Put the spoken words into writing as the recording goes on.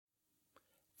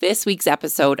This week's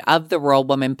episode of the Rural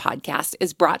Woman Podcast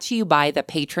is brought to you by the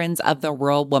patrons of the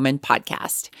Rural Woman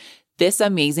Podcast. This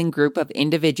amazing group of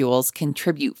individuals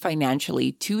contribute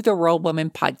financially to the Rural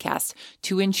Woman Podcast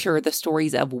to ensure the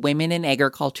stories of women in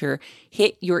agriculture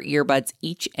hit your earbuds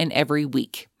each and every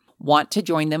week. Want to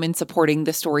join them in supporting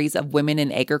the stories of women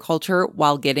in agriculture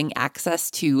while getting access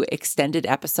to extended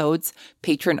episodes,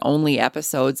 patron-only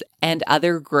episodes, and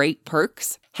other great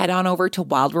perks? Head on over to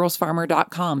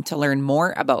wildrosefarmer.com to learn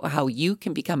more about how you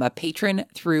can become a patron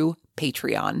through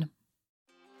Patreon.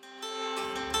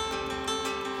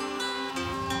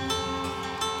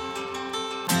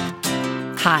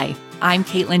 Hi, I'm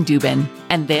Caitlin Dubin,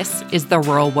 and this is the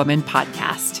Rural Woman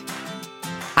Podcast.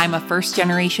 I'm a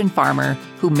first-generation farmer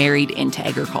who married into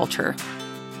agriculture.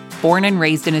 Born and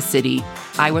raised in a city,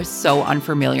 I was so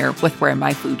unfamiliar with where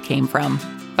my food came from,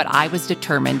 but I was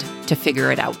determined to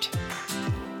figure it out.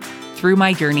 Through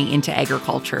my journey into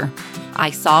agriculture,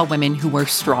 I saw women who were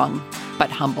strong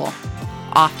but humble,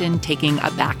 often taking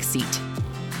a back seat.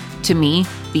 To me,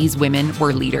 these women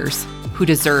were leaders who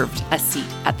deserved a seat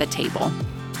at the table.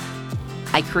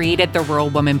 I created the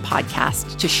Rural Woman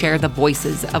Podcast to share the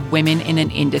voices of women in an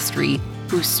industry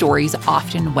whose stories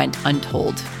often went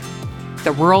untold.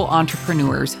 The rural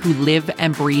entrepreneurs who live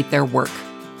and breathe their work,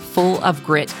 full of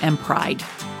grit and pride.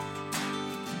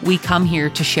 We come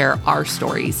here to share our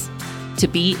stories, to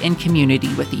be in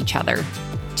community with each other,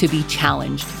 to be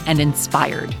challenged and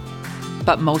inspired,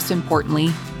 but most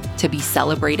importantly, to be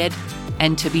celebrated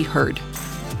and to be heard.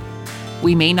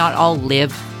 We may not all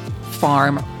live,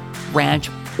 farm, ranch,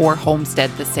 or homestead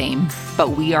the same, but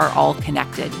we are all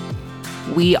connected.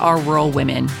 We are rural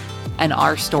women, and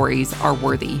our stories are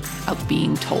worthy of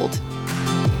being told.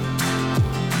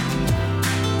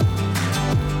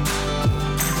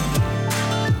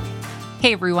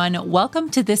 Hey everyone, welcome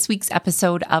to this week's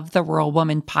episode of the Rural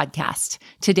Woman Podcast.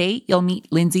 Today, you'll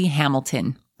meet Lindsay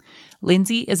Hamilton.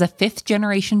 Lindsay is a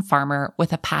fifth-generation farmer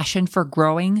with a passion for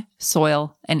growing,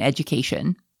 soil, and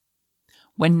education.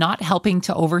 When not helping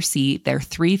to oversee their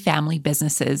 3 family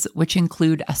businesses, which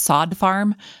include a sod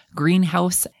farm,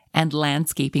 greenhouse, and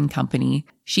landscaping company,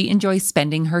 she enjoys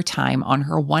spending her time on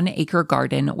her 1-acre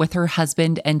garden with her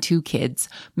husband and 2 kids,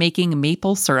 making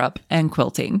maple syrup and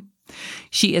quilting.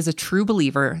 She is a true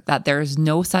believer that there is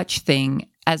no such thing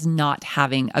as not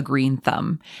having a green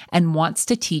thumb and wants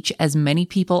to teach as many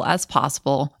people as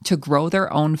possible to grow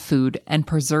their own food and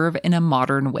preserve in a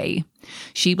modern way.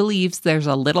 She believes there's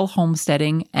a little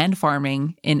homesteading and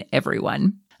farming in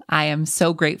everyone. I am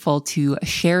so grateful to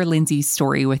share Lindsay's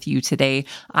story with you today.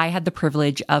 I had the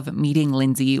privilege of meeting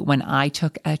Lindsay when I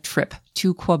took a trip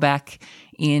to Quebec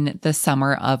in the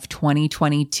summer of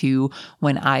 2022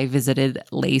 when I visited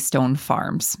Laystone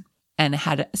Farms and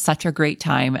had such a great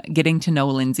time getting to know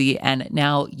Lindsay, and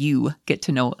now you get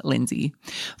to know Lindsay.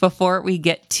 Before we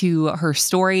get to her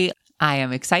story, I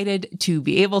am excited to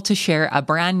be able to share a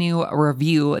brand new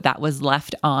review that was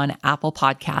left on Apple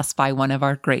Podcasts by one of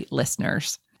our great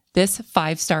listeners. This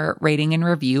 5-star rating and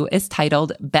review is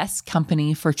titled Best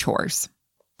Company for Chores.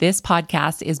 This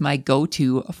podcast is my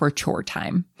go-to for chore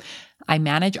time. I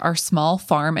manage our small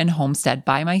farm and homestead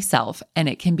by myself, and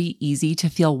it can be easy to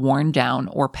feel worn down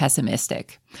or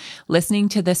pessimistic. Listening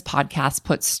to this podcast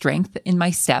puts strength in my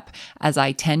step as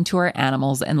I tend to our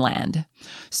animals and land.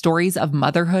 Stories of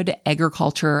motherhood,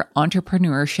 agriculture,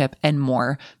 entrepreneurship, and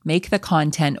more make the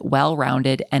content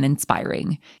well-rounded and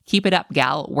inspiring. Keep it up,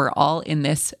 gal. We're all in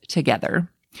this together.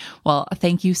 Well,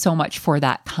 thank you so much for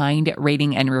that kind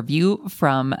rating and review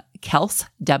from Kels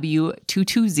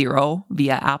W220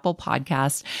 via Apple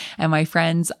Podcast. And my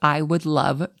friends, I would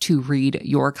love to read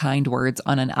your kind words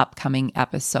on an upcoming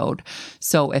episode.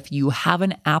 So if you have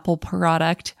an Apple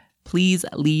product, please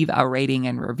leave a rating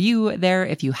and review there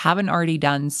if you haven't already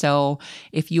done so.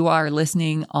 If you are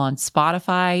listening on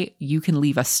Spotify, you can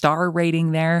leave a star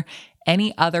rating there.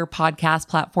 Any other podcast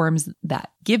platforms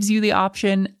that gives you the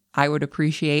option, I would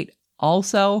appreciate.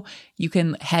 Also, you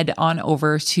can head on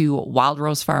over to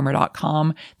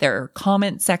wildrosefarmer.com. There are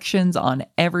comment sections on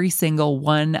every single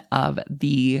one of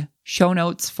the show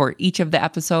notes for each of the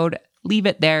episode. Leave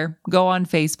it there. Go on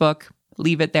Facebook.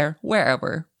 Leave it there,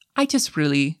 wherever. I just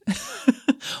really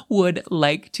would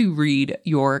like to read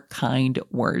your kind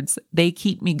words. They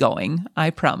keep me going, I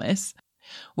promise.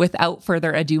 Without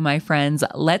further ado, my friends,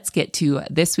 let's get to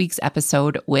this week's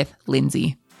episode with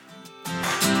Lindsay.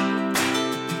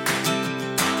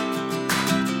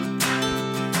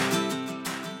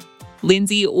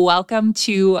 Lindsay, welcome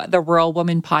to the Rural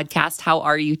Woman Podcast. How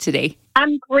are you today?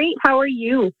 I'm great. How are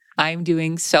you? I'm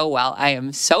doing so well. I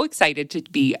am so excited to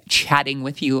be chatting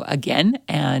with you again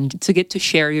and to get to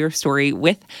share your story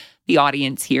with the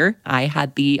audience here, I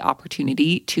had the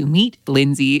opportunity to meet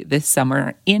Lindsay this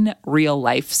summer in real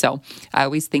life. So I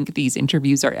always think these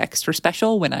interviews are extra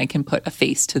special when I can put a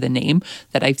face to the name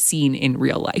that I've seen in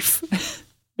real life.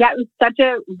 Yeah, it was such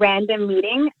a random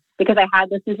meeting because I had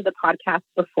listened to the podcast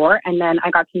before and then I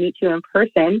got to meet you in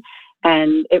person.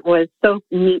 And it was so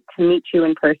neat to meet you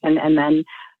in person and then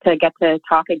to get to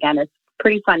talk again. It's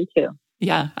pretty fun too.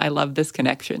 Yeah, I love this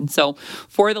connection. So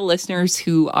for the listeners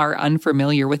who are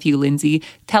unfamiliar with you, Lindsay,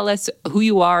 tell us who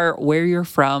you are, where you're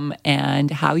from, and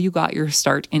how you got your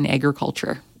start in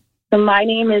agriculture. So my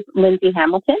name is Lindsay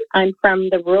Hamilton. I'm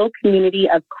from the rural community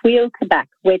of Queil, Quebec,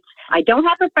 which I don't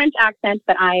have a French accent,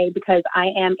 but because I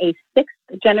am a fifth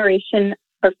generation,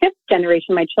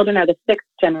 my children are the sixth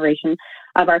generation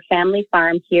of our family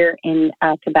farm here in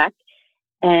Quebec.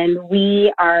 And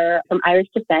we are from Irish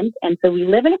descent. And so we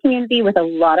live in a community with a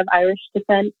lot of Irish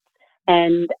descent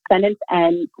and descendants.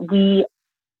 And we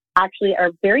actually are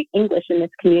very English in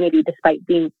this community, despite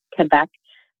being Quebec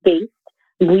based.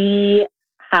 We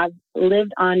have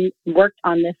worked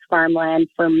on this farmland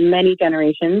for many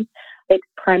generations. It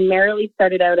primarily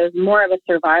started out as more of a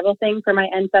survival thing for my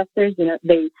ancestors.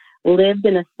 They lived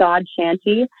in a sod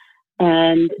shanty.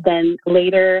 And then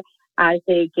later, as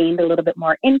they gained a little bit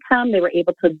more income, they were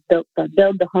able to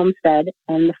build the homestead,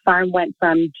 and the farm went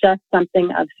from just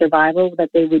something of survival that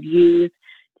they would use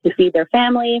to feed their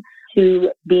family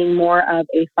to being more of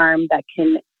a farm that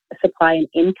can supply an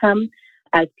income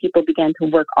as people began to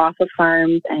work off of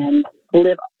farms and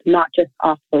live not just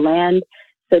off the land.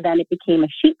 So then it became a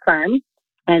sheep farm.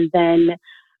 And then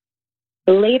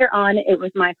later on, it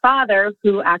was my father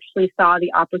who actually saw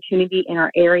the opportunity in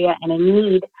our area and a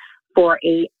need for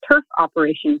a turf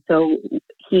operation. So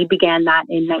he began that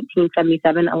in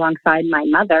 1977 alongside my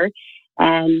mother,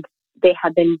 and they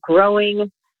have been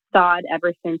growing sod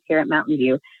ever since here at Mountain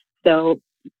View. So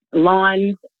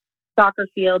lawns, soccer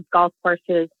fields, golf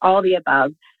courses, all the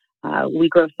above. We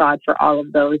grow sod for all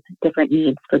of those different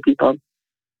needs for people.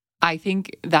 I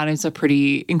think that is a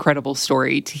pretty incredible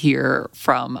story to hear,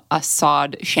 from a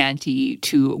sod shanty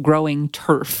to growing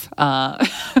turf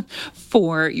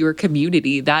for your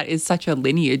community. That is such a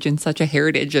lineage and such a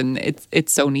heritage, and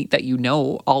it's so neat that you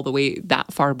know all the way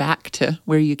that far back to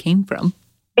where you came from.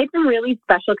 It's a really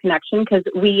special connection because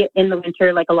we, in the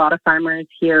winter, like a lot of farmers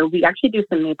here, we actually do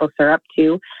some maple syrup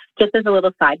too, just as a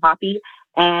little side hobby.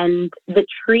 And the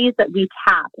trees that we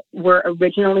tap were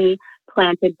originally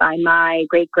planted by my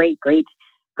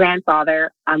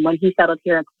great-great-great-grandfather when he settled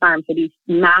here at the farm. So these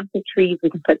massive trees we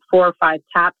can put 4 or 5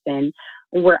 taps in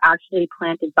were actually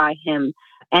planted by him.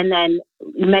 And then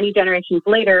many generations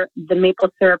later, the maple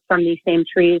syrup from these same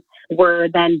trees were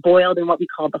then boiled in what we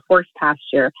call the horse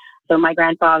pasture. So my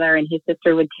grandfather and his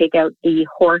sister would take out the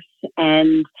horse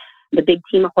and the big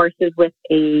team of horses with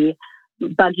a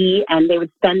buggy, and they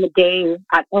would spend the day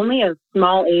at only a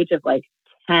small age of like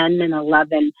 10 and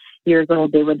 11 years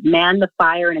old. They would man the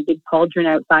fire in a big cauldron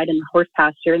outside in the horse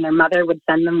pasture, and their mother would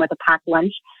send them with a packed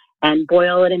lunch and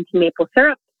boil it into maple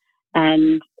syrup.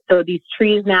 And so these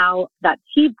trees now that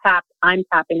he tapped, I'm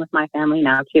tapping with my family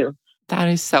now too. That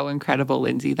is so incredible,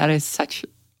 Lindsay. That is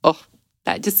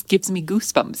that just gives me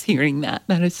goosebumps hearing that.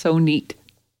 That is so neat.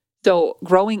 So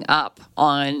growing up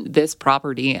on this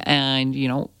property and,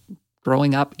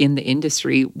 growing up in the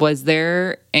industry, was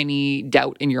there any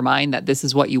doubt in your mind that this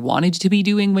is what you wanted to be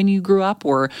doing when you grew up,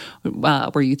 or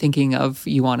were you thinking of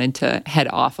you wanted to head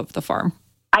off of the farm?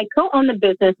 I co-own the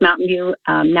business Mountain View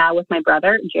now with my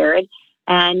brother, Jared,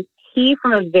 and he's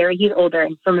older,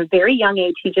 and from a very young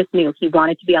age, he just knew he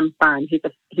wanted to be on the farm.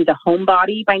 He's a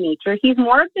homebody by nature. He's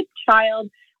more of the child,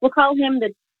 we'll call him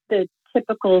the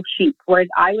typical sheep, whereas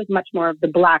I was much more of the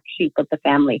black sheep of the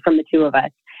family from the two of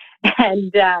us.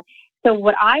 And so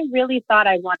what I really thought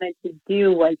I wanted to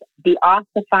do was be off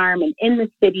the farm and in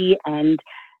the city and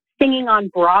singing on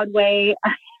Broadway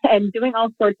and doing all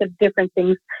sorts of different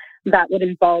things that would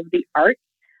involve the arts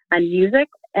and music.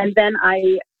 And then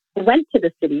I went to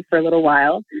the city for a little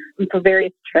while for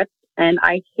various trips, and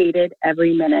I hated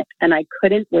every minute, and I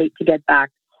couldn't wait to get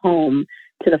back home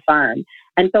to the farm.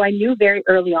 And so I knew very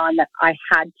early on that I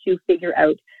had to figure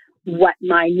out what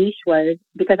my niche was,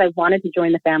 because I wanted to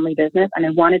join the family business and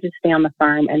I wanted to stay on the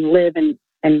farm and live and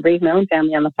raise my own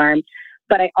family on the farm.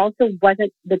 But I also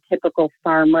wasn't the typical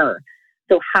farmer.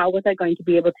 So how was I going to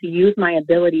be able to use my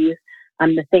abilities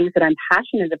and the things that I'm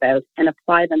passionate about and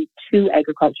apply them to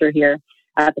agriculture here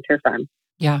at the turf farm?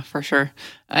 Yeah, for sure.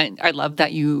 I love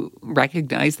that you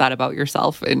recognize that about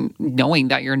yourself and knowing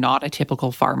that you're not a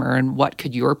typical farmer and what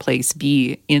could your place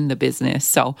be in the business.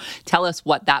 So tell us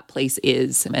what that place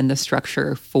is and the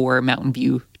structure for Mountain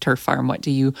View Turf Farm. What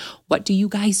do you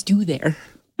guys do there?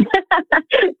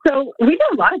 So we do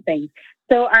a lot of things.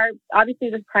 So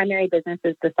obviously the primary business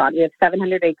is the sod. We have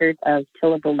 700 acres of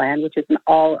tillable land, which is an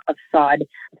all of sod.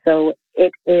 So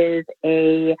it is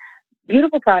a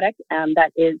beautiful product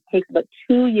takes about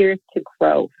 2 years to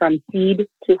grow from seed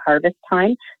to harvest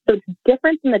time. So it's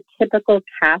different from the typical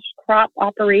cash crop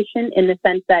operation in the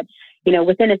sense that,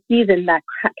 within a season, that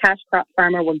cash crop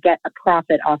farmer will get a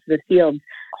profit off of the field,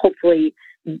 hopefully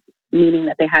meaning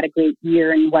that they had a great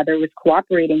year and weather was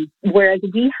cooperating. Whereas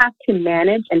we have to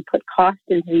manage and put cost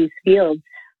into these fields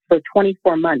for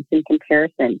 24 months in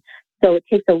comparison. So it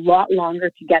takes a lot longer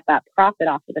to get that profit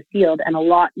off of the field and a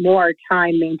lot more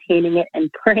time maintaining it and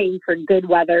praying for good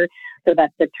weather so that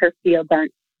the turf fields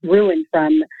aren't ruined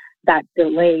from that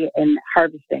delay in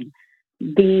harvesting.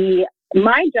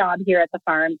 My job here at the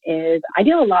farm is I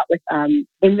deal a lot with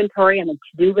inventory. I'm a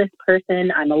to-do list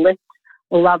person. I'm a list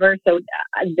lover. So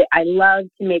I love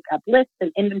to make up lists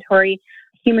and inventory,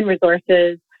 human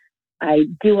resources. I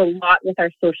do a lot with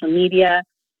our social media.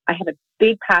 I have a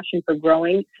big passion for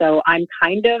growing. So I'm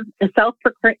kind of a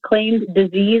self-proclaimed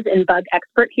disease and bug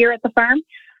expert here at the farm.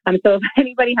 So if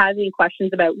anybody has any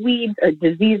questions about weeds or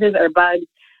diseases or bugs,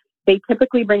 they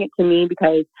typically bring it to me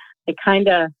because it kind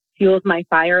of fuels my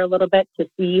fire a little bit to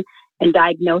see and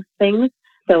diagnose things.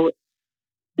 So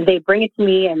they bring it to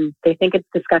me and they think it's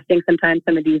disgusting sometimes,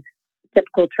 some of these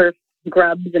typical turf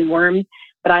grubs and worms,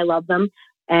 but I love them.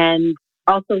 And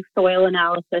also soil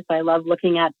analysis. I love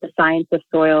looking at the science of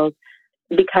soils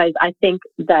because I think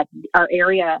that our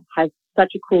area has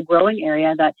such a cool growing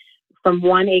area that from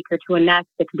 1 acre to a next,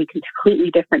 it can be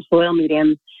completely different soil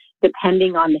mediums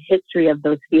depending on the history of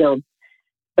those fields.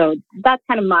 So that's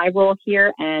kind of my role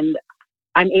here. And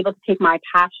I'm able to take my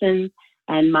passions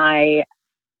and my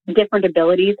different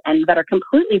abilities and that are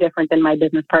completely different than my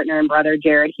business partner and brother,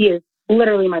 Jared. He is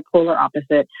literally my polar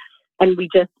opposite. And we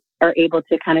just are able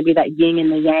to kind of be that yin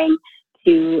and the yang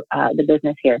to the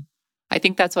business here. I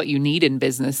think that's what you need in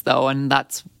business, though, and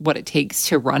that's what it takes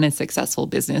to run a successful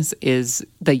business is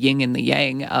the yin and the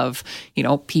yang of,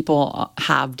 people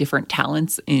have different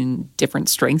talents in different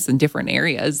strengths in different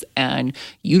areas and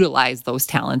utilize those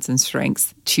talents and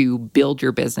strengths to build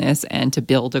your business and to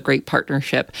build a great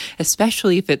partnership,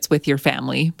 especially if it's with your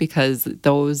family, because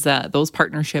those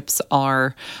partnerships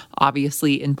are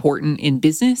obviously important in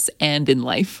business and in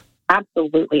life.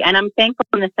 Absolutely. And I'm thankful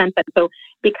in the sense that, so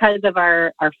because of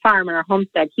our farm and our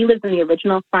homestead, he lives in the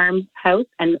original farmhouse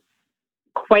and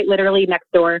quite literally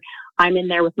next door, I'm in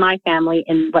there with my family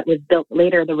in what was built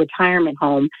later, the retirement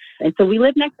home. And so we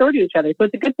live next door to each other. So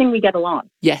it's a good thing we get along.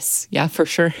 Yes. Yeah, for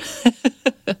sure.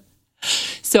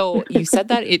 So you said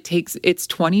that it's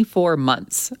 24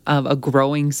 months of a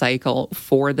growing cycle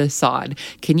for the sod.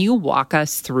 Can you walk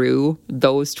us through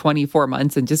those 24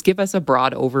 months and just give us a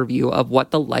broad overview of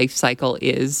what the life cycle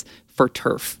is for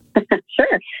turf?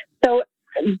 Sure. So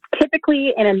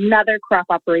typically in another crop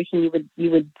operation,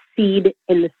 you would seed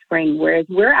in the spring, whereas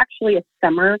we're actually a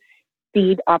summer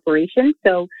seed operation.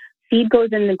 So seed goes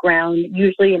in the ground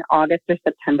usually in August or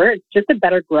September. It's just a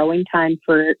better growing time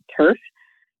for turf.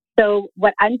 So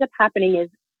what ends up happening is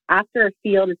after a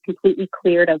field is completely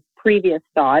cleared of previous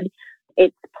sod,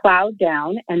 it's plowed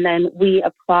down and then we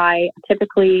apply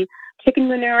typically chicken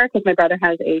manure because my brother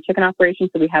has a chicken operation.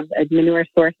 So we have a manure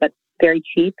source that's very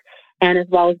cheap and as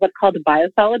well as what's called a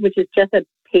biosolid, which is just a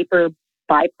paper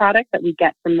byproduct that we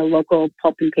get from the local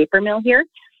pulp and paper mill here.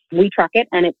 We truck it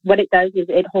and what it does is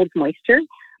it holds moisture.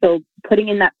 So putting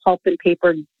in that pulp and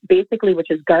paper basically, which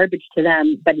is garbage to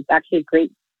them, but it's actually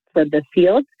great for the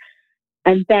fields.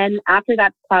 And then after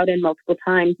that's plowed in multiple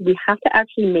times, we have to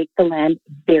actually make the land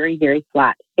very, very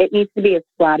flat. It needs to be as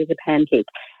flat as a pancake.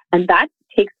 And that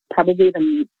takes probably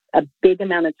a big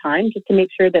amount of time just to make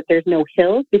sure that there's no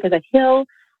hills, because a hill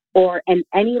or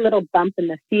any little bump in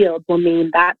the field will mean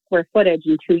that square footage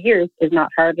in 2 years is not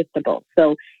harvestable.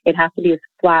 So it has to be as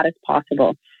flat as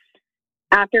possible.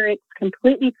 After it's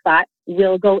completely flat,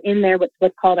 we'll go in there with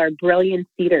what's called our brilliant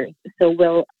seeders. So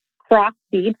we'll cross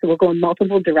seed, so we'll go in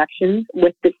multiple directions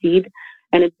with the seed,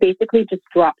 and it basically just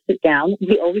drops it down.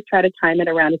 We always try to time it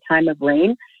around a time of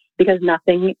rain because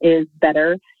nothing is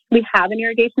better. We have an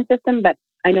irrigation system, but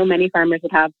I know many farmers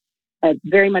would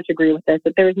very much agree with this,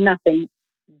 that there is nothing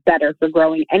better for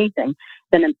growing anything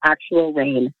than an actual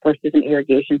rain versus an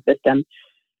irrigation system.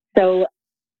 So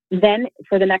then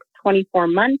for the next 24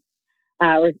 months,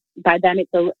 or by then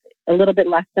it's a little bit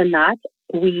less than that,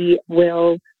 we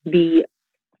will be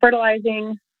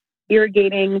fertilizing,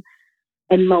 irrigating,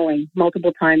 and mowing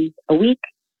multiple times a week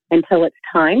until it's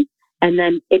time. And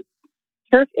then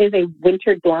turf is a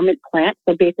winter dormant plant.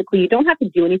 So basically you don't have to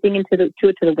do anything to it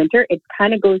to the winter. It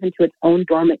kind of goes into its own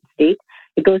dormant state.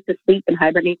 It goes to sleep and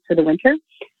hibernates for the winter.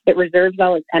 It reserves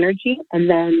all its energy. And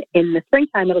then in the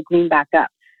springtime, it'll green back up.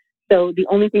 So the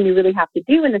only thing you really have to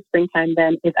do in the springtime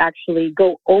then is actually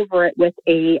go over it with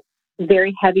a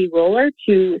very heavy roller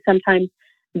to sometimes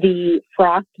the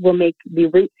frost will make the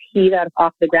roots heave out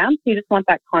off the ground. So you just want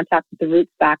that contact with the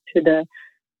roots back to the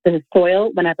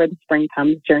soil whenever the spring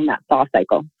comes during that thaw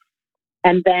cycle.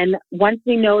 And then once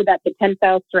we know that the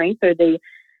tensile strength or the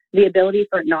ability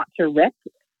for it not to rip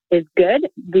is good,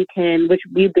 which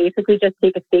we basically just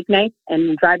take a steak knife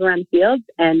and drive around the fields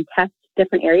and test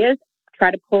different areas, try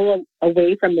to pull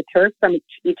away from the turf from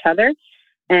each other.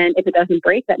 And if it doesn't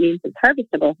break, that means it's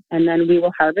harvestable. And then we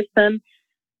will harvest them.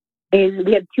 And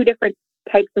we have two different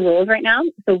types of rolls right now.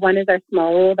 So one is our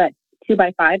small roll that's 2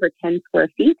 by 5 or 10 square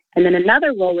feet. And then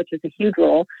another roll, which is a huge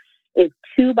roll, is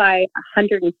 2 by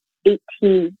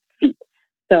 118 feet.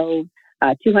 So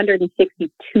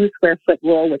 262 square foot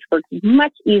roll, which works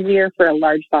much easier for a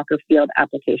large soccer field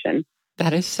application.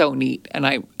 That is so neat. And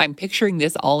I'm picturing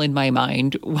this all in my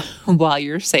mind while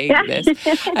you're saying this.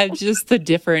 And just the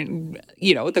different,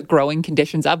 the growing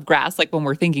conditions of grass. Like when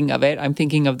we're thinking of it, I'm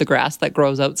thinking of the grass that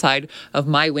grows outside of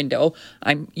my window.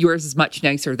 Yours is much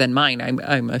nicer than mine,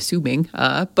 I'm assuming.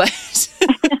 But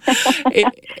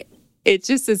it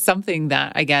just is something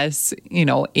that I guess,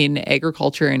 in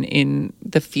agriculture and in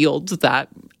the fields that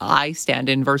I stand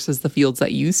in versus the fields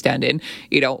that you stand in,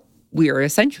 we are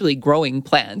essentially growing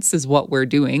plants is what we're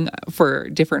doing for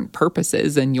different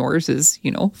purposes. And yours is,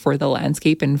 for the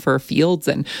landscape and for fields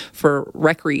and for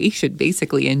recreation,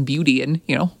 basically, and beauty. And,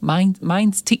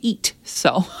 mine's to eat.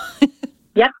 So.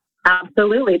 Yep,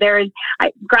 absolutely. Grass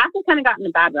has kind of gotten a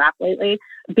bad rap lately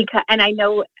and I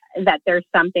know that there's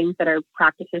some things that are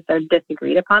practices that are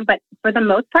disagreed upon, but for the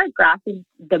most part, grass is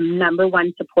the number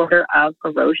one supporter of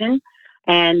erosion.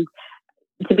 And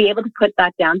to be able to put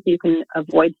that down so you can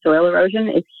avoid soil erosion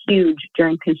is huge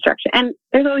during construction. And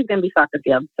there's always going to be soccer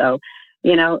fields. So,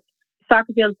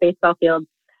 soccer fields, baseball fields,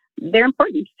 they're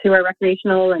important to our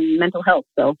recreational and mental health.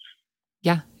 So,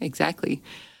 yeah, exactly.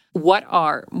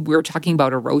 We're talking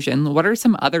about erosion. What are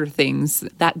some other things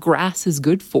that grass is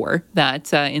good for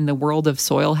that in the world of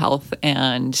soil health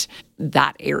and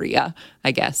that area,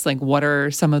 I guess? Like, what are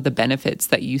some of the benefits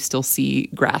that you still see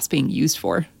grass being used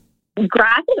for?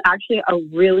 Grass is actually a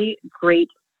really great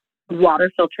water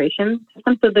filtration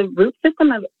system. So the root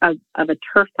system of a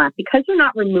turf plant, because you're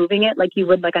not removing it like you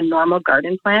would like a normal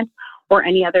garden plant or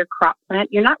any other crop plant,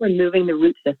 you're not removing the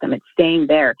root system. It's staying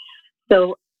there.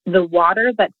 So the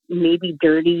water that's maybe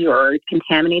dirty or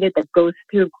contaminated that goes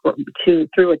through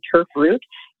a turf root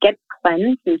gets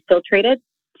cleansed and filtrated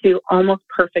to almost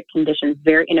perfect conditions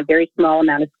in a very small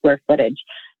amount of square footage.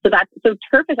 So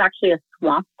turf is actually a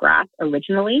swamp grass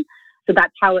originally. So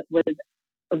that's how it was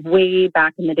way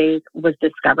back in the days was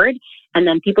discovered. And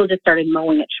then people just started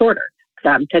mowing it shorter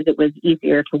because it was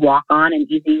easier to walk on and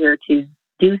easier to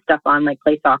do stuff on, like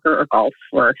play soccer or golf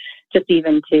or just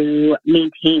even to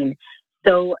maintain.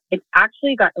 So it's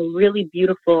actually got a really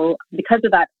beautiful, because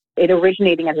of that, it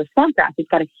originating as a swamp grass, it's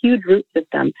got a huge root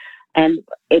system and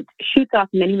it shoots off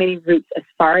many, many roots as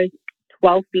far as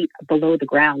 12 feet below the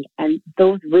ground. And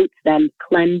those roots then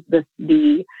cleanse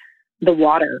the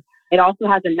water. It also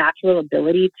has a natural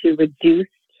ability to reduce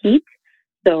heat.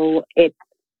 So it's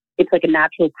like a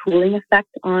natural cooling effect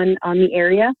on the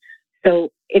area. So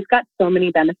it's got so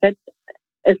many benefits,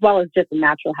 as well as just a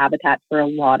natural habitat for a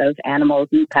lot of animals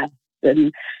and pests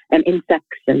and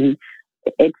insects. And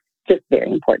it's just very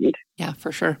important. Yeah,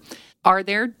 for sure. Are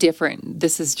there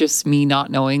this is just me not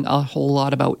knowing a whole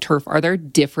lot about turf. Are there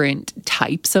different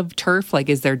types of turf? Like,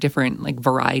 is there different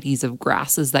varieties of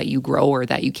grasses that you grow or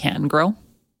that you can grow?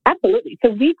 Absolutely.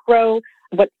 So we grow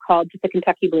what's called just a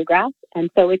Kentucky bluegrass. And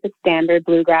so it's a standard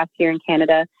bluegrass here in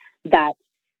Canada that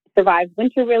survives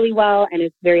winter really well and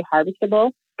is very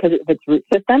harvestable because of its root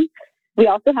system. We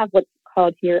also have what's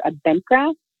called here a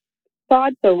bentgrass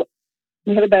sod. So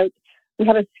we have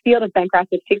a field of bentgrass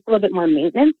which takes a little bit more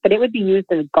maintenance, but it would be used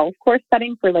in a golf course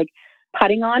setting for like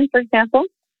putting on, for example.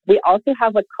 We also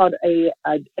have what's called a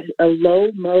low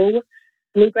mow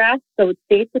bluegrass. So it's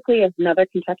basically another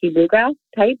Kentucky bluegrass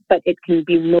type, but it can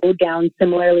be mowed down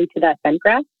similarly to that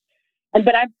bentgrass.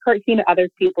 But I've seen other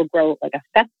people grow like a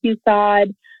fescue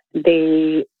sod.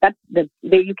 You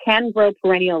can grow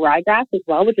perennial ryegrass as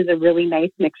well, which is a really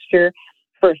nice mixture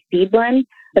for a seed blend,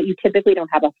 but you typically don't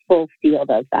have a full field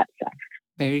of that stuff.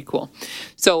 Very cool.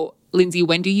 So, Lindsay,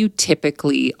 when do you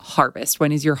typically harvest?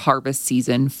 When is your harvest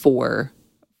season for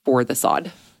the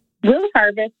sod? We'll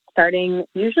harvest starting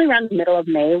usually around the middle of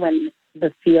May when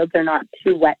the fields are not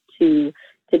too wet to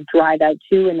drive out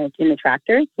to in the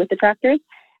tractors, with the tractors.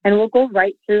 And we'll go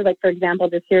right through, like, for example,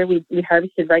 this year we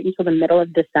harvested right until the middle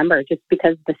of December just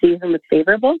because the season was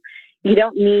favorable. You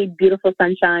don't need beautiful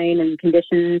sunshine and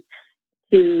conditions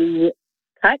to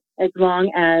cut as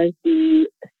long as the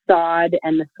sod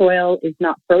and the soil is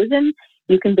not frozen.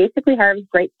 You can basically harvest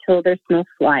right till there's no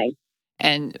flying.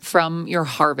 And from your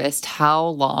harvest, how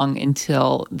long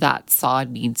until that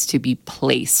sod needs to be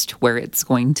placed where it's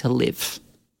going to live?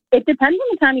 It depends on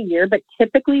the time of year, but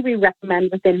typically we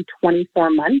recommend within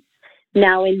 24 months.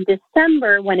 Now in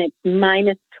December, when it's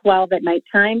minus 12 at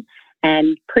nighttime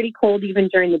and pretty cold even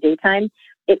during the daytime,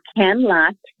 it can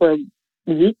last for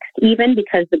weeks even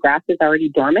because the grass is already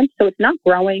dormant. So it's not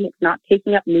growing, it's not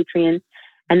taking up nutrients.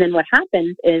 And then what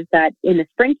happens is that in the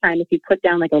springtime, if you put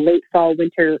down like a late fall,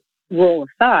 winter roll of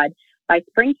sod, by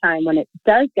springtime, when it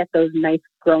does get those nice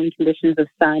growing conditions of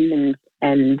sun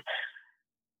and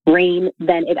rain,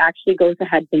 then it actually goes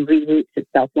ahead and reroots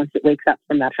itself once it wakes up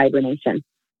from that hibernation.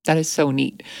 That is so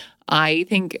neat. I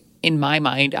think in my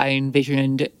mind, I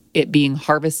envisioned it being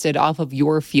harvested off of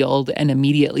your field and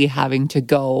immediately having to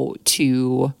go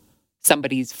to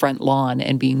somebody's front lawn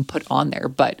and being put on there.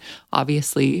 But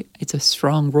obviously, it's a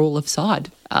strong roll of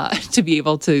sod to be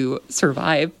able to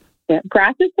survive. Yeah,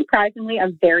 grass is surprisingly a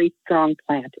very strong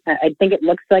plant. I think it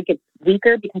looks like it's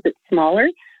weaker because it's smaller,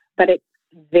 but it's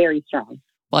very strong.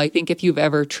 Well, I think if you've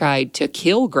ever tried to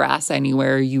kill grass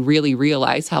anywhere, you really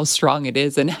realize how strong it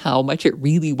is and how much it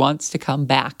really wants to come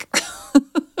back.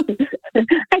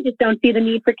 I just don't see the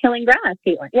need for killing grass,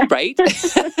 Caitlin. Yeah. Right?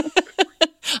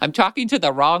 I'm talking to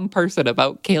the wrong person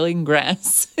about killing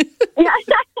grass.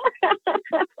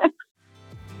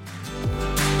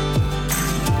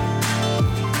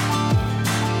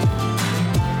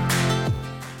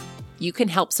 You can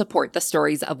help support the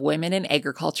stories of women in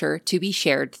agriculture to be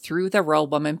shared through the Rural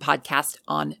Woman podcast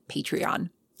on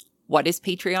Patreon. What is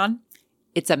Patreon?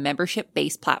 It's a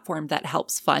membership-based platform that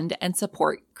helps fund and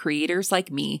support creators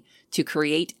like me to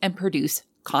create and produce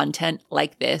content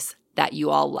like this that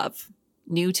you all love.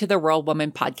 New to the Rural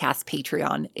Woman podcast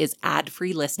Patreon is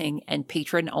ad-free listening and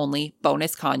patron-only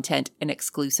bonus content and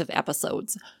exclusive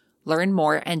episodes. Learn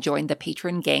more and join the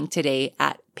patron gang today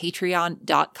at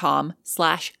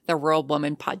patreon.com/The Rural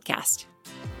Woman Podcast.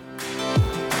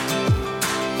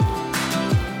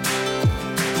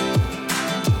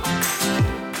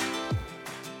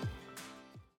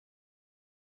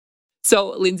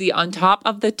 So, Lindsay, on top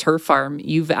of the turf farm,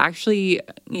 you've actually,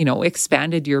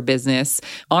 expanded your business,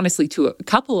 honestly, to a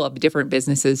couple of different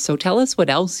businesses. So tell us what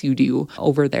else you do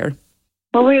over there.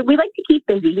 Well, we like to keep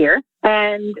busy here.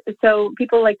 And so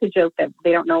people like to joke that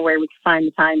they don't know where we can find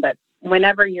the time, but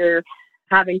whenever you're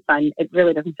having fun, it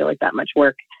really doesn't feel like that much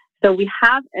work. So we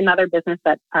have another business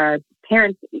that our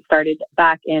parents started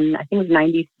back in, I think it was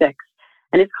 96,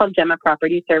 and it's called Gemma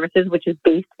Property Services, which is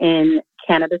based in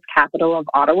Canada's capital of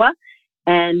Ottawa.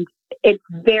 And it's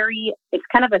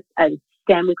kind of a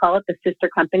STEM, we call it the sister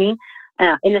company,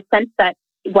 in the sense that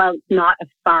while it's not a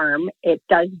farm, it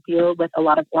does deal with a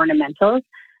lot of ornamentals.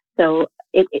 So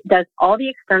it does all the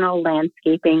external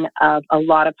landscaping of a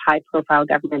lot of high-profile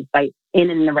government sites in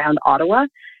and around Ottawa.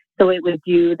 So it would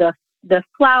do the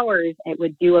flowers. It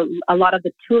would do a lot of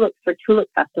the tulips for Tulip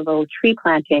Festival, tree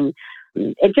planting.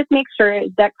 It just makes sure,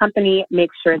 that company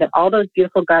makes sure that all those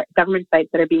beautiful government sites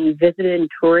that are being visited and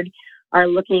toured are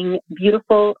looking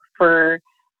beautiful for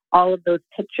all of those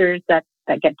pictures that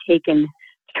get taken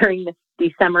during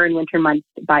the summer and winter months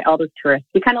by all those tourists.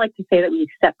 We kind of like to say that we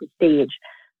set the stage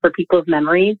for people's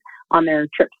memories on their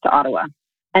trips to Ottawa.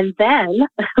 And then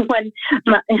when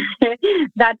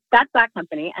that's that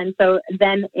company. And so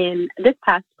then in this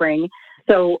past spring,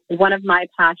 so one of my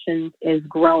passions is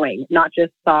growing, not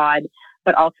just sod,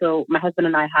 but also my husband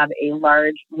and I have a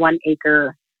large 1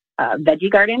 acre veggie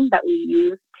garden that we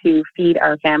use to feed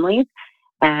our families.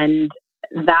 And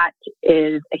that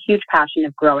is a huge passion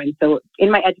of growing. So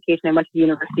in my education, I went to the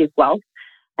University of Guelph,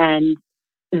 and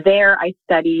there I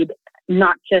studied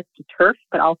not just turf,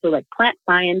 but also like plant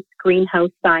science, greenhouse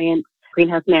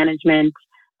management,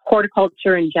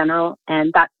 horticulture in general.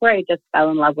 And that's where I just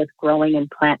fell in love with growing and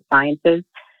plant sciences.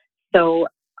 So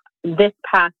this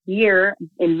past year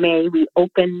in May, we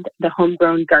opened the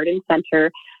Homegrown Garden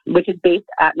Center, which is based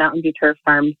at Mountain View Turf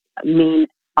Farm's main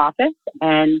office,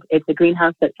 and it's a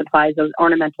greenhouse that supplies those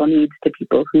ornamental needs to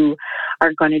people who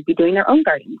are going to be doing their own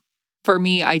gardens. For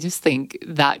me, I just think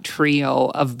that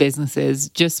trio of businesses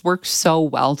just works so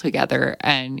well together,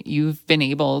 and you've been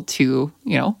able to,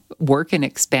 work and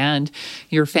expand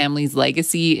your family's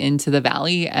legacy into the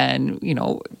valley and,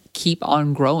 keep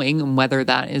on growing. And whether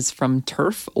that is from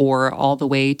turf or all the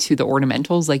way to the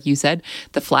ornamentals, like you said,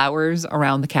 the flowers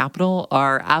around the capital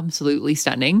are absolutely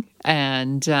stunning.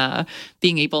 And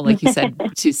being able, like you said,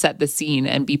 to set the scene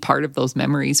and be part of those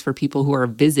memories for people who are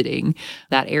visiting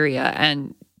that area,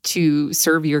 and to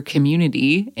serve your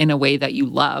community in a way that you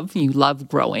love. You love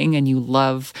growing and you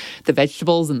love the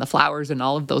vegetables and the flowers and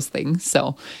all of those things.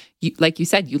 So, like you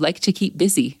said, you like to keep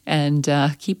busy and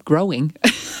keep growing.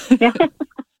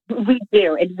 We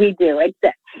do. It's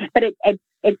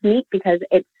neat because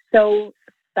it's so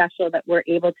special that we're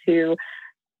able to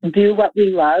do what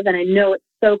we love. And I know it's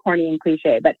so corny and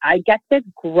cliche, but I get to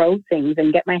grow things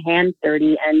and get my hands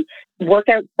dirty and work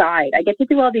outside. I get to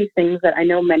do all these things that I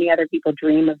know many other people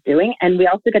dream of doing. And we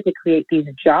also get to create these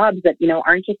jobs that,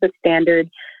 aren't just a standard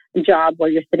job where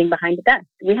you're sitting behind a desk.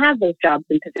 We have those jobs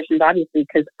and positions, obviously,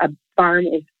 because a farm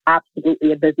is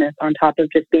absolutely a business on top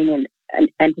of just being an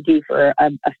entity for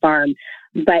a farm.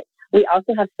 But we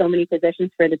also have so many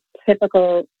positions for the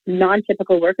typical,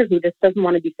 non-typical worker who just doesn't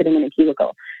want to be sitting in a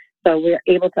cubicle. So we're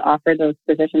able to offer those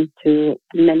positions to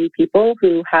many people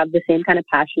who have the same kind of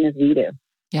passion as we do.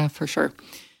 Yeah, for sure.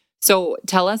 So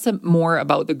tell us more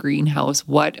about the greenhouse.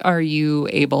 What are you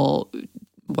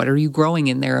growing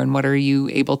in there, and what are you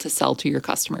able to sell to your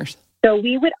customers? So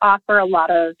we would offer a lot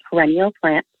of perennial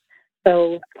plants.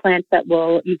 So plants that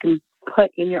you can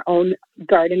put in your own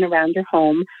garden around your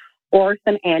home, or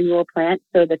some annual plants.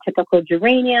 So the typical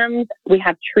geraniums, we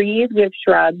have trees, we have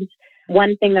shrubs.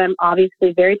 One thing that I'm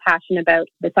obviously very passionate about,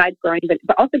 besides growing, but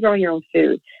also growing your own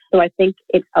food. So I think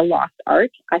it's a lost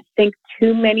art. I think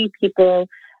too many people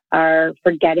are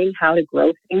forgetting how to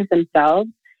grow things themselves.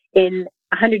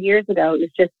 100 years ago, it was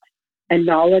just a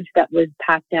knowledge that was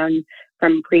passed down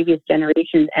from previous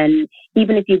generations. And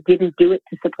even if you didn't do it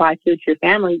to supply food to your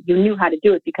family, you knew how to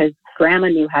do it because grandma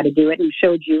knew how to do it and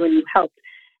showed you and you helped.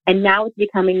 And now it's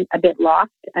becoming a bit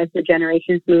lost as the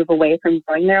generations move away from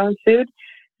growing their own food.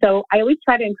 So I always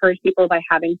try to encourage people by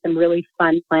having some really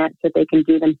fun plants that they can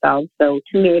do themselves. So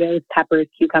tomatoes, peppers,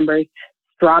 cucumbers,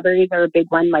 strawberries are a big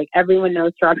one. Like everyone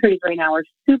knows strawberries right now are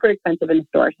super expensive in the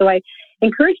store. So I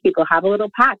encourage people have a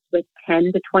little patch with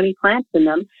 10 to 20 plants in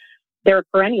them. They're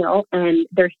perennial and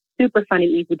they're super fun and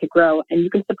easy to grow. And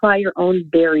you can supply your own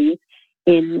berries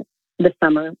in the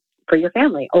summer for your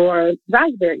family, or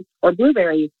raspberries or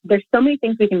blueberries. There's so many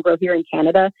things we can grow here in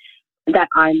Canada that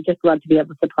I'm just love to be able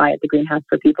to supply at the greenhouse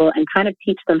for people and kind of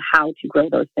teach them how to grow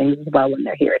those things as well when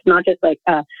they're here. It's not just like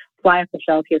fly off the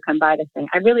shelf here, come buy this thing.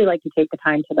 I really like to take the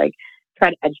time to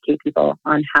try to educate people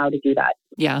on how to do that.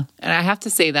 Yeah. And I have to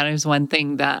say that is one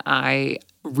thing that I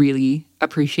really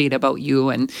appreciate about you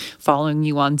and following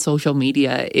you on social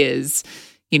media is,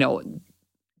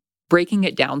 breaking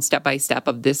it down step by step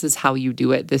of this is how you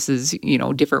do it. This is,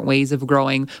 different ways of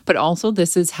growing, but also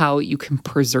this is how you can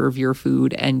preserve your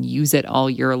food and use it all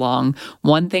year long.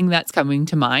 One thing that's coming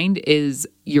to mind is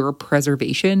your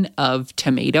preservation of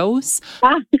tomatoes.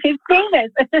 It's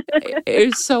famous.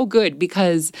 It's so good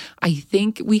because I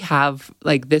think we have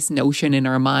this notion in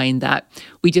our mind that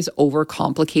we just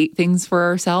overcomplicate things for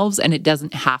ourselves, and it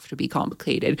doesn't have to be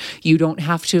complicated. You don't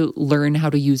have to learn how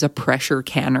to use a pressure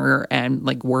canner and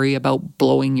worry about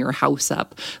blowing your house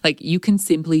up. You can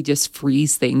simply just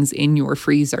freeze things in your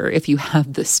freezer if you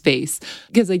have the space.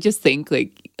 Because I just think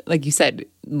like you said,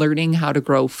 learning how to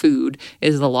grow food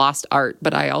is a lost art,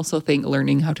 but I also think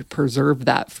learning how to preserve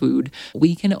that food,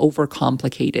 we can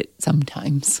overcomplicate it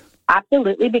sometimes.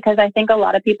 Absolutely, because I think a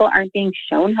lot of people aren't being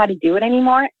shown how to do it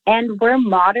anymore, and we're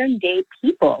modern day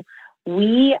people.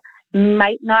 We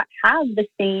might not have the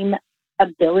same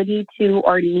ability to,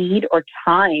 or need, or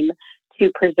time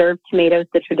to preserve tomatoes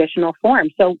the traditional form.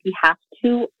 So we have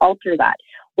to alter that.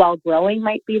 While growing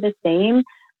might be the same,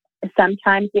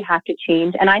 sometimes we have to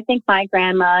change. And I think my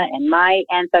grandma and my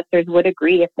ancestors would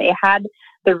agree, if they had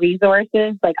the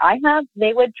resources like I have,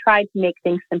 they would try to make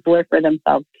things simpler for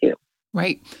themselves too.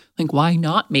 Right. Why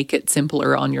not make it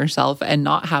simpler on yourself and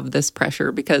not have this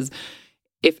pressure? Because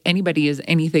if anybody is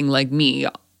anything like me,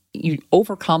 you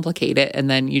overcomplicate it and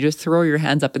then you just throw your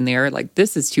hands up in the air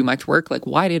this is too much work.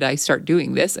 Why did I start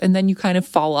doing this? And then you kind of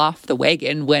fall off the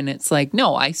wagon when it's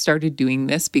no, I started doing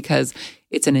this because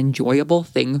it's an enjoyable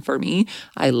thing for me.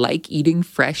 I like eating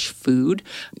fresh food.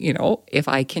 If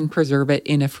I can preserve it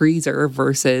in a freezer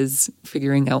versus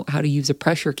figuring out how to use a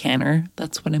pressure canner,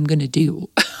 that's what I'm going to do.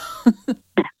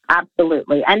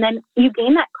 Absolutely. And then you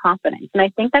gain that confidence. And I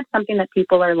think that's something that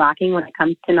people are lacking when it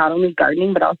comes to not only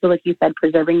gardening, but also, like you said,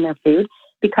 preserving their food,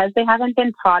 because they haven't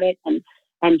been taught it and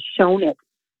shown it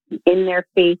in their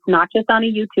face, not just on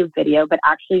a YouTube video, but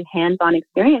actually hands-on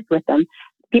experience with them.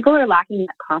 People are lacking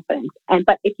that confidence.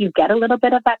 But if you get a little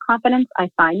bit of that confidence, I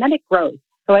find that it grows.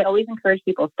 So I always encourage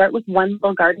people, start with one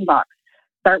little garden box.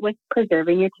 Start with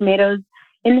preserving your tomatoes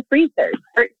in the freezer.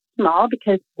 Start small,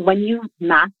 because when you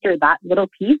master that little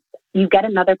piece, you get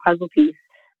another puzzle piece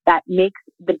that makes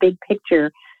the big picture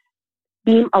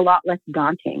seem a lot less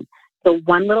daunting. So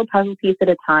one little puzzle piece at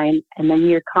a time, and then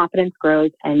your confidence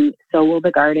grows, and so will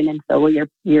the garden, and so will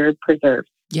your preserves.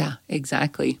 Yeah,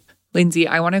 exactly. Lindsay,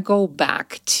 I want to go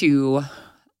back to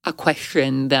a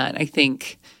question that I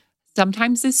think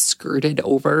sometimes is skirted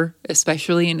over,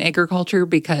 especially in agriculture,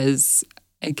 because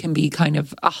it can be kind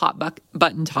of a hot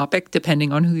button topic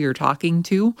depending on who you're talking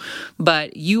to.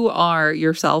 But you are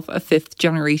yourself a fifth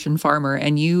generation farmer,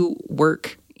 and you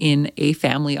work in a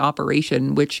family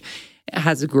operation, which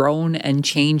has grown and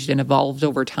changed and evolved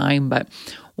over time. But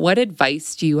what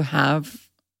advice do you have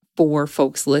for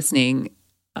folks listening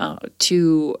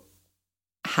to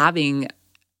having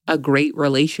a great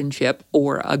relationship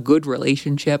or a good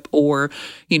relationship, or,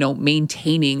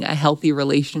 maintaining a healthy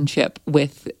relationship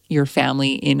with your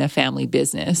family in a family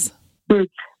business?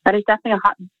 That is definitely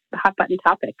a hot button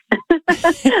topic.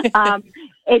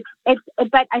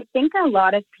 But I think a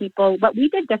lot of people, what we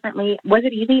did differently, was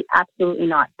it easy? Absolutely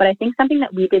not. But I think something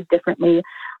that we did differently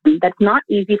that's not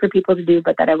easy for people to do,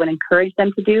 but that I would encourage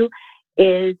them to do,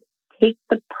 is take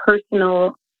the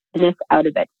personalness out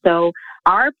of it. So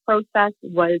our process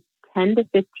was 10 to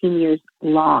 15 years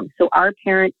long. So our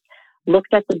parents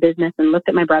looked at the business and looked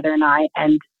at my brother and I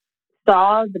and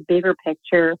saw the bigger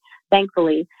picture,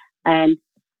 thankfully. And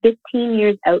 15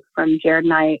 years out from Jared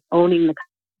and I owning the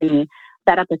company,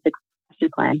 set up a succession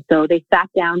plan. So they sat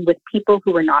down with people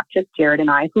who were not just Jared and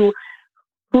I, who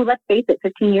let's face it,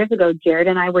 15 years ago, Jared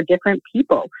and I were different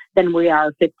people than we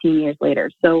are 15 years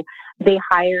later. So they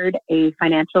hired a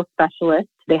financial specialist,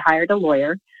 they hired a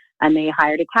lawyer, and they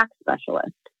hired a tax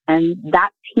specialist. And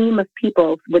that team of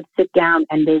people would sit down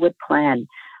and they would plan.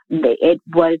 It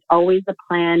was always a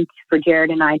plan for Jared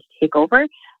and I to take over,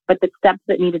 but the steps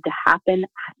that needed to happen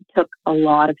took a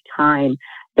lot of time.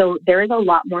 So there is a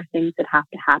lot more things that have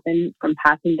to happen from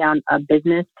passing down a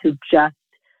business to just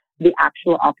the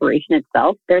actual operation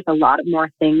itself. There's a lot of more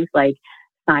things like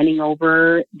signing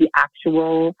over the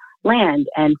actual land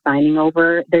and signing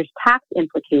over, there's tax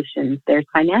implications, there's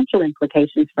financial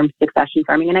implications from succession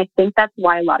farming. And I think that's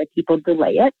why a lot of people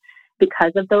delay it,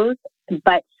 because of those.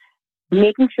 But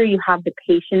making sure you have the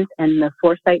patience and the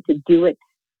foresight to do it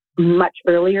much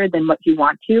earlier than what you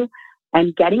want to,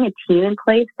 and getting a team in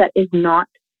place that is not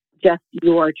just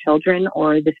your children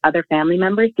or this other family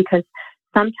members, because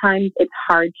sometimes it's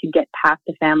hard to get past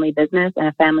a family business and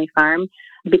a family farm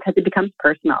because it becomes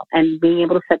personal. And being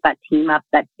able to set that team up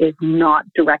that is not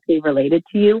directly related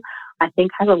to you, I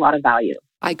think has a lot of value.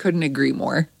 I couldn't agree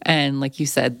more. And like you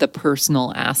said, the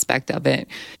personal aspect of it,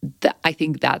 I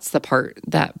think that's the part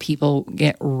that people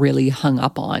get really hung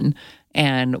up on,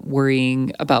 and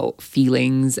worrying about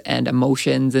feelings and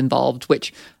emotions involved,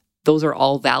 which those are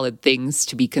all valid things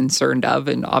to be concerned of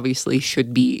and obviously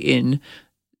should be in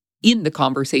the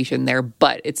conversation there,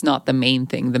 but it's not the main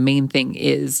thing. The main thing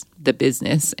is the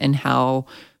business, and how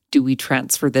do we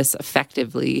transfer this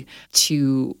effectively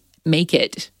to make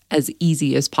it as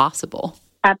easy as possible.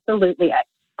 Absolutely.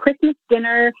 Christmas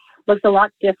dinner looks a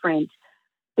lot different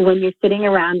when you're sitting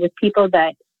around with people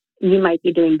that you might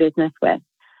be doing business with,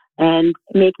 and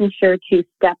making sure to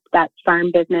step that farm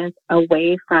business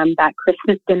away from that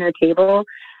Christmas dinner table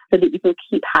so that you can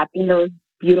keep having those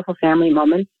beautiful family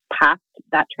moments past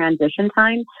that transition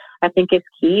time, I think is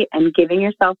key, and giving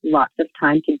yourself lots of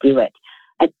time to do it.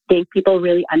 I think people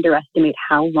really underestimate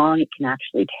how long it can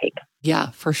actually take.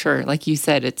 Yeah, for sure. Like you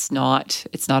said, it's not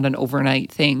an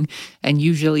overnight thing. And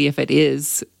usually if it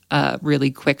is a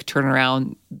really quick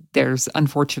turnaround, there's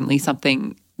unfortunately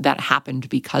something that happened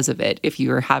because of it. If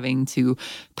you're having to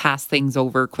pass things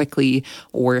over quickly,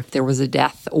 or if there was a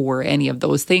death or any of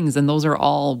those things, and those are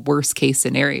all worst case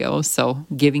scenarios. So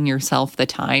giving yourself the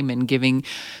time and giving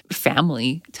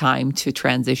family time to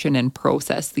transition and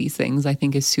process these things, I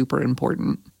think is super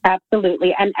important.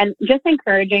 Absolutely. And just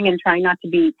encouraging and trying not to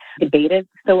be debative.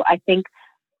 So I think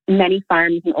many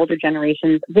farms and older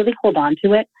generations really hold on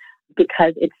to it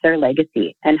because it's their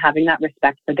legacy, and having that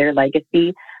respect for their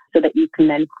legacy so that you can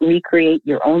then recreate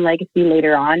your own legacy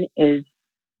later on is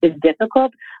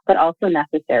difficult, but also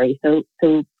necessary. So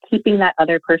keeping that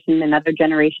other person, another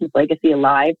generation's legacy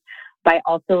alive by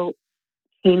also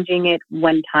changing it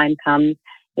when time comes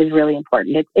is really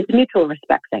important. It's a mutual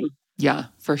respect thing. Yeah,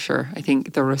 for sure. I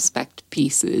think the respect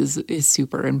piece is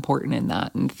super important in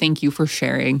that. And thank you for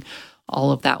sharing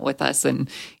all of that with us. And,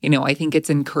 I think it's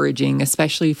encouraging,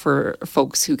 especially for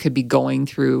folks who could be going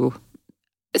through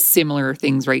similar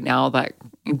things right now that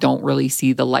don't really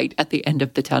see the light at the end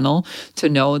of the tunnel, to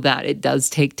know that it does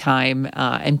take time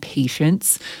and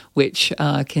patience, which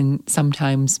can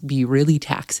sometimes be really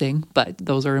taxing. But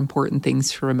those are important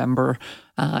things to remember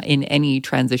in any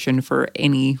transition for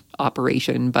any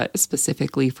operation, but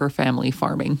specifically for family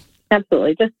farming.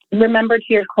 Absolutely. Just remember to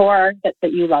your core that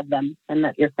you love them and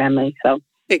that you're family. So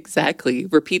exactly.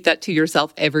 Repeat that to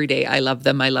yourself every day. I love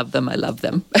them. I love them. I love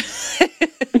them.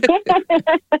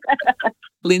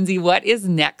 Lindsay, what is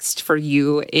next for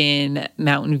you in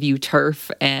Mountain View Turf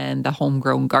and the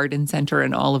Homegrown Garden Center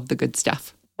and all of the good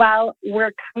stuff? Well,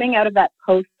 we're coming out of that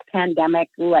post-pandemic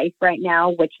life right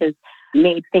now, which has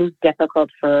made things difficult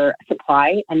for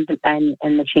supply and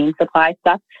the chain supply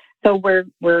stuff. So we're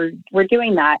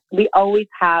doing that. We always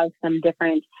have some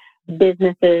different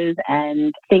businesses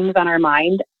and things on our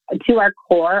mind. To our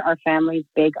core, our family's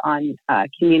big on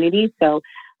community. So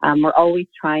we're always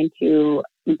trying to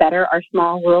better our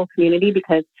small rural community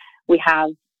because we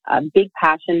have a big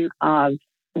passion of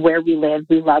where we live.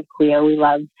 We love Quio. We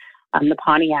love the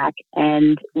Pontiac.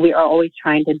 And we are always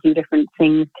trying to do different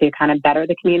things to kind of better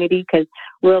the community because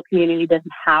rural community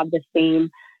doesn't have the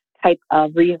same type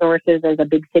of resources as a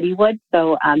big city would.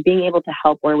 So being able to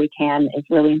help where we can is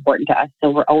really important to us.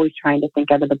 So we're always trying to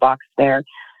think out of the box there.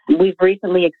 We've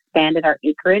recently expanded our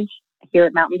acreage here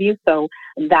at Mountain View. So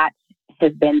that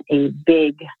has been a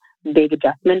big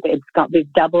adjustment.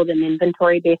 We've doubled in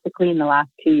inventory basically in the last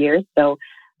 2 years. So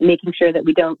making sure that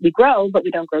we grow, but we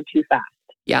don't grow too fast.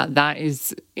 Yeah, that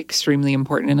is extremely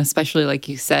important. And especially like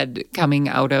you said, coming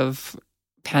out of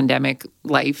pandemic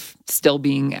life, still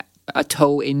being a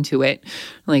toe into it,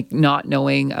 like not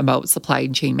knowing about supply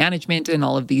chain management and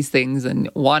all of these things and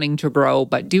wanting to grow,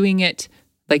 but doing it,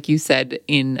 like you said,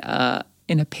 in a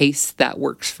pace that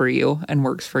works for you and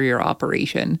works for your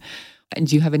operation. And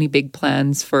do you have any big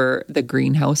plans for the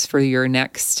greenhouse for your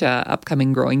next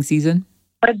upcoming growing season?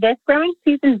 For this growing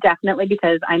season, definitely,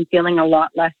 because I'm feeling a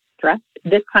lot less stressed.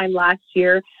 This time last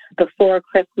year, before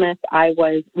Christmas,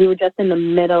 we were just in the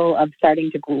middle of starting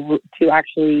to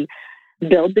actually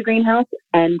build the greenhouse.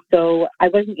 And so I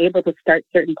wasn't able to start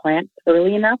certain plants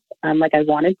early enough, like I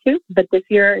wanted to. But this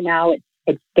year now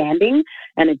it's standing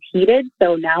and it's heated.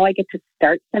 So now I get to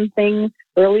start some things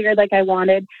earlier like I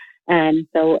wanted. And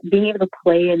so being able to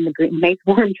play in the nice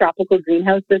warm tropical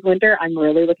greenhouse this winter, I'm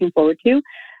really looking forward to.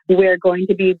 We're going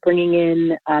to be bringing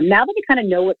in, now that we kind of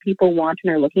know what people want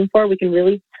and are looking for, we can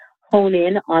really hone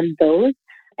in on those.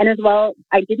 And as well,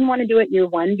 I didn't want to do it year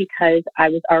one because I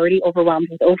was already overwhelmed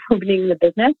with opening the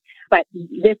business. But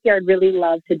this year, I'd really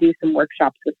love to do some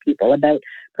workshops with people about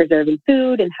preserving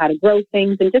food and how to grow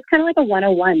things and just kind of like a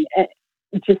 101,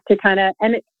 just to kind of,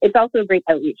 and it's also a great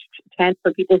outreach chance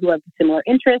for people who have similar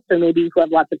interests or maybe who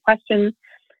have lots of questions,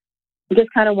 just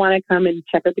kind of want to come and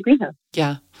check out the greenhouse.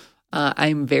 Yeah.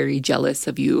 I'm very jealous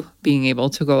of you being able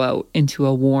to go out into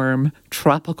a warm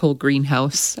tropical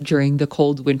greenhouse during the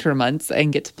cold winter months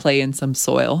and get to play in some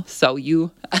soil. So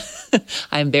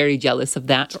I'm very jealous of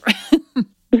that.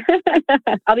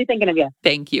 I'll be thinking of you.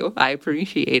 Thank you. I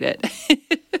appreciate it.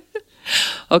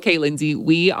 Okay, Lindsay,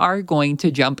 we are going to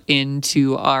jump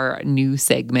into our new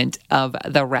segment of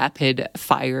the rapid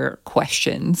fire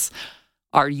questions.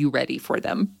 Are you ready for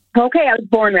them? Okay, I was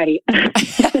born ready.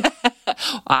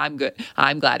 I'm good.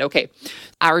 I'm glad. Okay.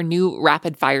 Our new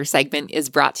rapid fire segment is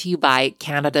brought to you by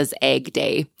Canada's Egg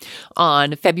Day.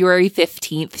 On February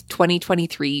 15th,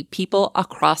 2023, people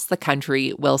across the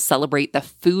country will celebrate the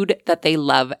food that they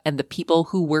love and the people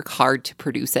who work hard to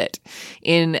produce it.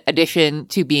 In addition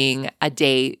to being a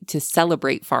day to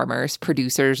celebrate farmers,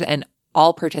 producers, and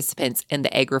all participants in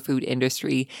the agri-food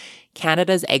industry,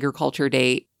 Canada's Agriculture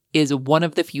Day is one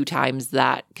of the few times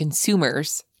that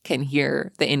consumers can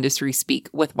hear the industry speak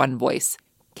with one voice.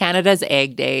 Canada's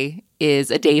Egg Day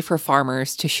is a day for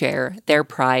farmers to share their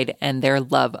pride and their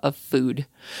love of food.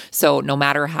 So no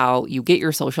matter how you get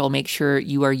your social, make sure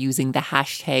you are using the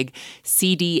hashtag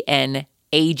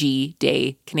CDNAG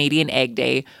Day, Canadian Egg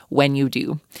Day, when you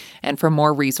do. And for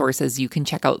more resources, you can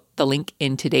check out the link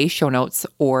in today's show notes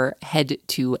or head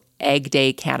to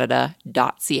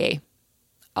eggdaycanada.ca.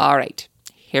 All right,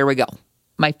 here we go.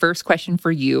 My first question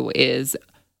for you is,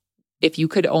 if you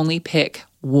could only pick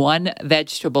one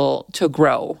vegetable to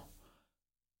grow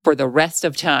for the rest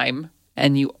of time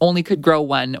and you only could grow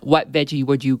one, what veggie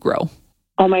would you grow?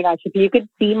 Oh my gosh, if you could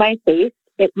see my face,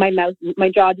 my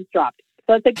jaw just dropped.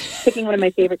 So it's like picking one of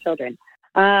my favorite children.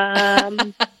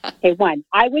 Okay, one.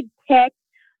 I would pick,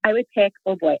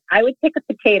 oh boy, I would pick a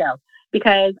potato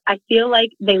because I feel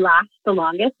like they last the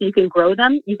longest. You can grow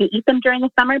them. You can eat them during the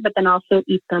summer, but then also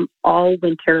eat them all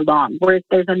winter long. Whereas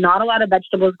there's not a lot of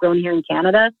vegetables grown here in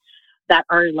Canada that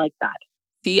are like that.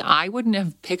 See, I wouldn't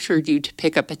have pictured you to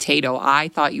pick a potato. I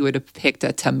thought you would have picked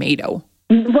a tomato.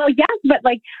 Well, yes, but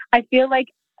like I feel like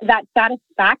that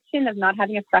satisfaction of not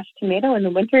having a fresh tomato in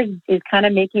the winter is kind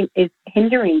of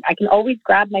hindering. I can always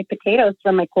grab my potatoes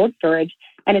from my cold storage,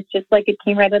 and it's just like it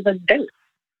came right out of the dirt.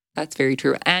 That's very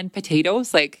true. And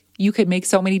potatoes, like you could make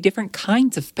so many different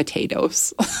kinds of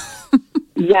potatoes.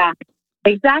 Yeah,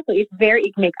 exactly.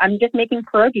 I'm just making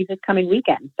pierogies this coming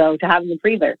weekend, so to have in the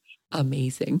freezer.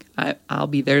 Amazing. I'll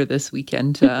be there this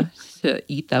weekend to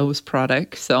eat those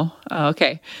products. So,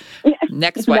 okay.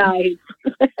 Next one.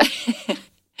 Nice.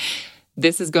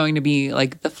 This is going to be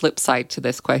like the flip side to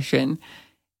this question.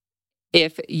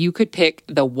 If you could pick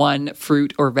the one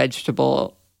fruit or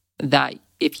vegetable that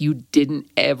if you didn't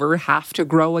ever have to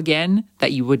grow again,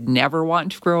 that you would never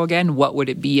want to grow again, what would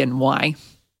it be and why?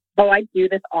 Oh, I do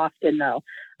this often, though.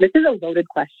 This is a loaded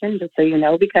question, just so you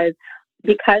know, because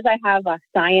I have a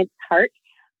science heart,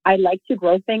 I like to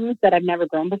grow things that I've never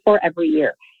grown before every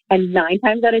year. And 9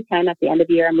 times out of 10, at the end of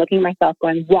the year, I'm looking at myself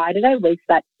going, why did I waste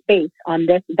that space on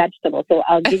this vegetable? So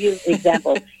I'll give you an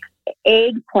example.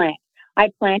 Eggplant.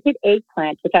 I planted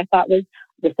eggplant, which I thought this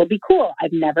will be cool.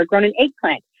 I've never grown an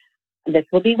eggplant. This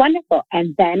will be wonderful.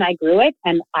 And then I grew it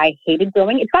and I hated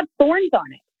growing. It's got thorns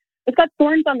on it. It's got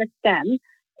thorns on the stem.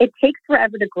 It takes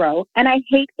forever to grow. And I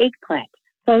hate eggplant.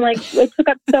 So I'm like, it took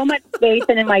up so much space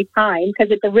and in my time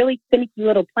because it's a really finicky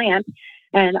little plant.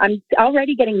 And I'm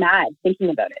already getting mad thinking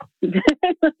about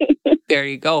it. There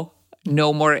you go.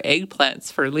 No more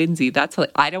eggplants for Lindsay.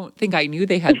 I don't think I knew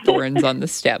they had thorns on the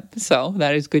stem. So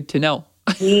that is good to know.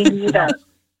 Me neither.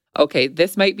 Okay,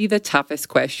 this might be the toughest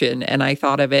question, and I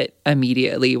thought of it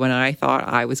immediately when I thought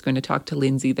I was going to talk to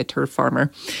Lindsay, the turf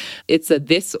farmer. It's a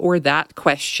this or that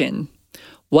question.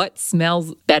 What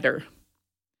smells better?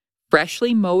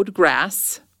 Freshly mowed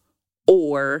grass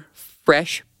or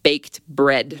fresh baked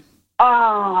bread?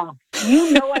 Oh,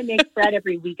 you know I make bread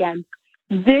every weekend.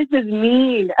 This is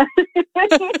mean.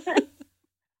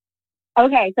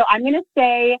 Okay, so I'm going to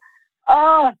say,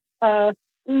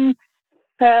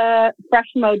 fresh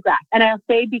mowed grass. And I'll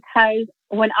say because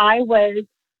when I was,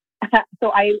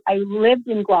 so I lived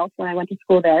in Guelph when I went to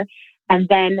school there,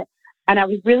 and I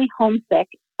was really homesick.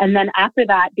 And then after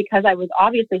that, because I was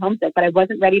obviously homesick, but I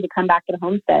wasn't ready to come back to the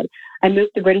homestead, I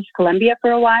moved to British Columbia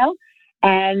for a while,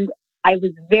 and I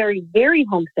was very, very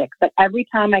homesick. But every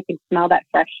time I could smell that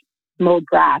fresh mowed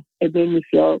grass, it made me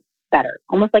feel better,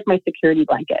 almost like my security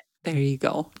blanket. There you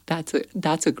go. That's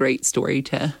a great story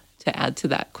to add to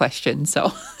that question.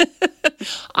 So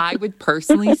I would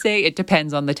personally say it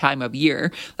depends on the time of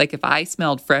year. Like if I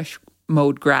smelled fresh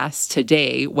mowed grass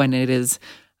today when it is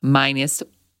minus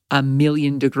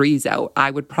 1,000,000 degrees out, I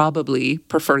would probably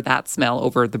prefer that smell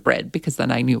over the bread because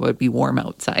then I knew it would be warm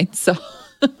outside. So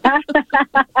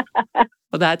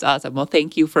well, that's awesome. Well,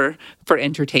 thank you for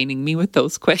entertaining me with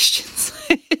those questions.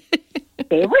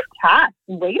 They were tough.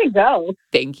 Way to go.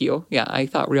 Thank you. Yeah, I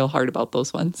thought real hard about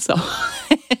those ones. So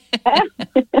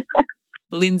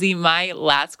Lindsay, my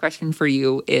last question for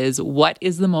you is, what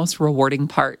is the most rewarding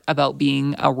part about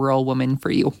being a rural woman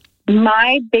for you?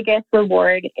 My biggest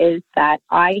reward is that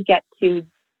I get to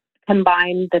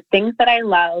combine the things that I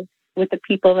love with the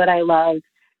people that I love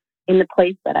in the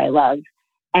place that I love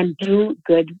and do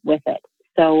good with it.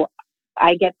 So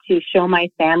I get to show my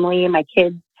family and my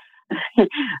kids,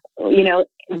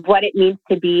 what it means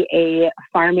to be a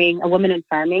woman in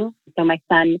farming. So my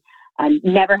son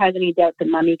never has any doubt that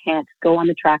mommy can't go on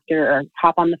the tractor or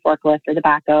hop on the forklift or the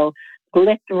backhoe,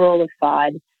 lift a roll of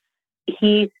sod.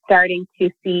 He's starting to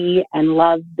see and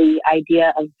love the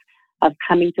idea of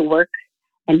coming to work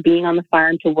and being on the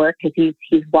farm to work because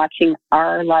he's watching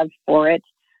our love for it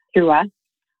through us.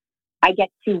 I get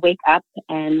to wake up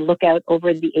and look out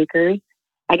over the acres.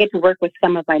 I get to work with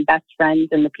some of my best friends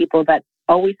and the people that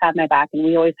always have my back, and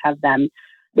we always have them.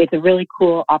 It's a really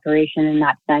cool operation in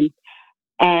that sense.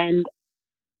 And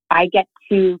I get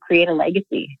to create a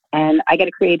legacy, and I get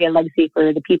to create a legacy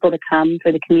for the people to come,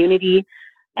 for the community,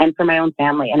 and for my own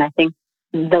family. And I think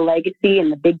the legacy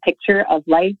and the big picture of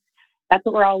life, that's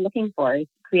what we're all looking for, is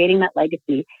creating that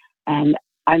legacy. And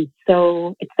it's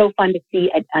so fun to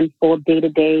see it unfold day to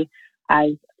day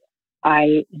as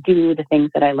I do the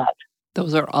things that I love.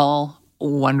 Those are all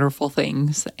wonderful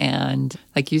things. And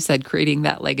like you said, creating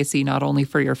that legacy, not only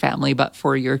for your family, but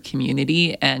for your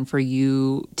community and for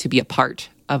you to be a part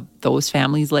of those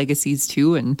families' legacies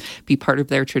too and be part of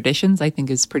their traditions, I think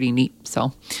is pretty neat.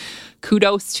 So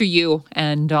kudos to you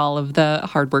and all of the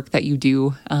hard work that you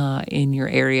do in your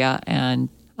area. And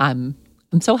I'm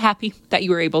so happy that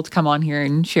you were able to come on here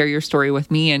and share your story with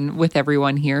me and with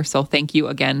everyone here. So thank you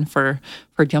again for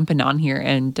jumping on here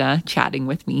and chatting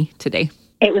with me today.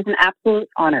 It was an absolute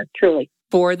honor, truly.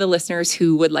 For the listeners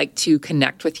who would like to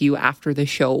connect with you after the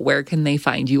show, where can they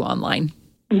find you online?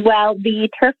 Well, the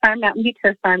Turf Farm, Mountain View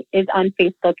Turf Farm, is on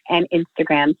Facebook and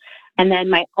Instagram. And then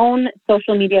my own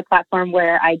social media platform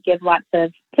where I give lots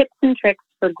of tips and tricks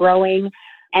for growing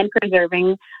and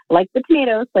preserving, like the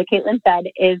tomatoes, like Caitlin said,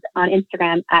 is on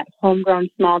Instagram at Homegrown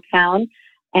Small Town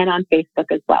and on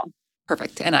Facebook as well.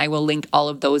 Perfect. And I will link all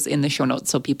of those in the show notes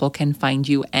so people can find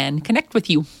you and connect with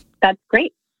you. That's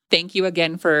great. Thank you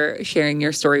again for sharing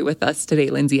your story with us today,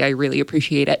 Lindsay. I really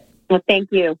appreciate it. Well, thank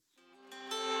you.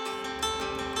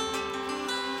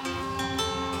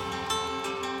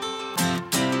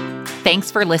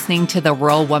 Thanks for listening to the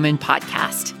Rural Woman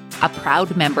Podcast, a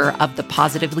proud member of the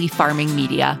Positively Farming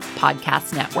Media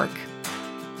Podcast Network.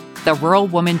 The Rural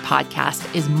Woman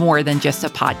Podcast is more than just a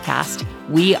podcast.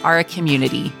 We are a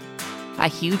community. A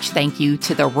huge thank you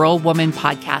to the Rural Woman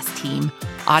Podcast team,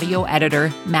 audio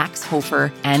editor Max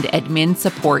Hofer, and admin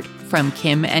support from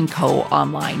Kim & Co.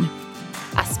 Online.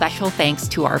 A special thanks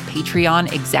to our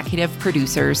Patreon executive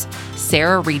producers,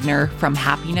 Sarah Riedner from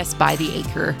Happiness by the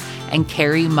Acre and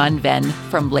Carrie Munven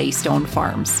from Laystone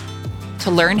Farms.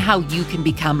 To learn how you can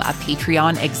become a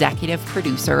Patreon executive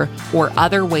producer or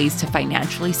other ways to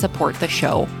financially support the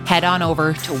show, head on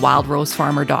over to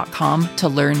wildrosefarmer.com to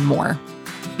learn more.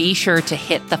 Be sure to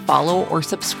hit the follow or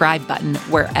subscribe button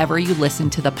wherever you listen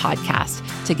to the podcast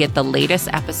to get the latest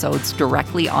episodes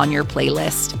directly on your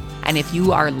playlist. And if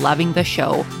you are loving the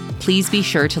show, please be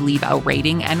sure to leave a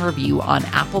rating and review on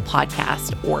Apple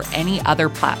Podcasts or any other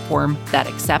platform that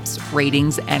accepts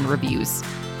ratings and reviews.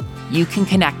 You can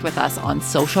connect with us on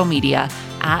social media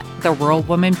at The Rural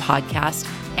Woman Podcast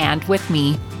and with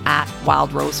me at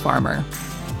Wild Rose Farmer.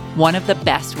 One of the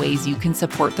best ways you can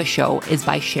support the show is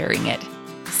by sharing it.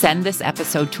 Send this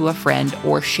episode to a friend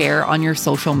or share on your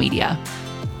social media.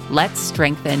 Let's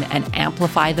strengthen and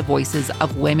amplify the voices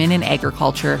of women in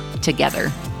agriculture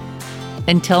together.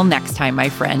 Until next time, my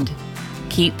friend,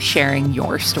 keep sharing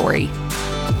your story.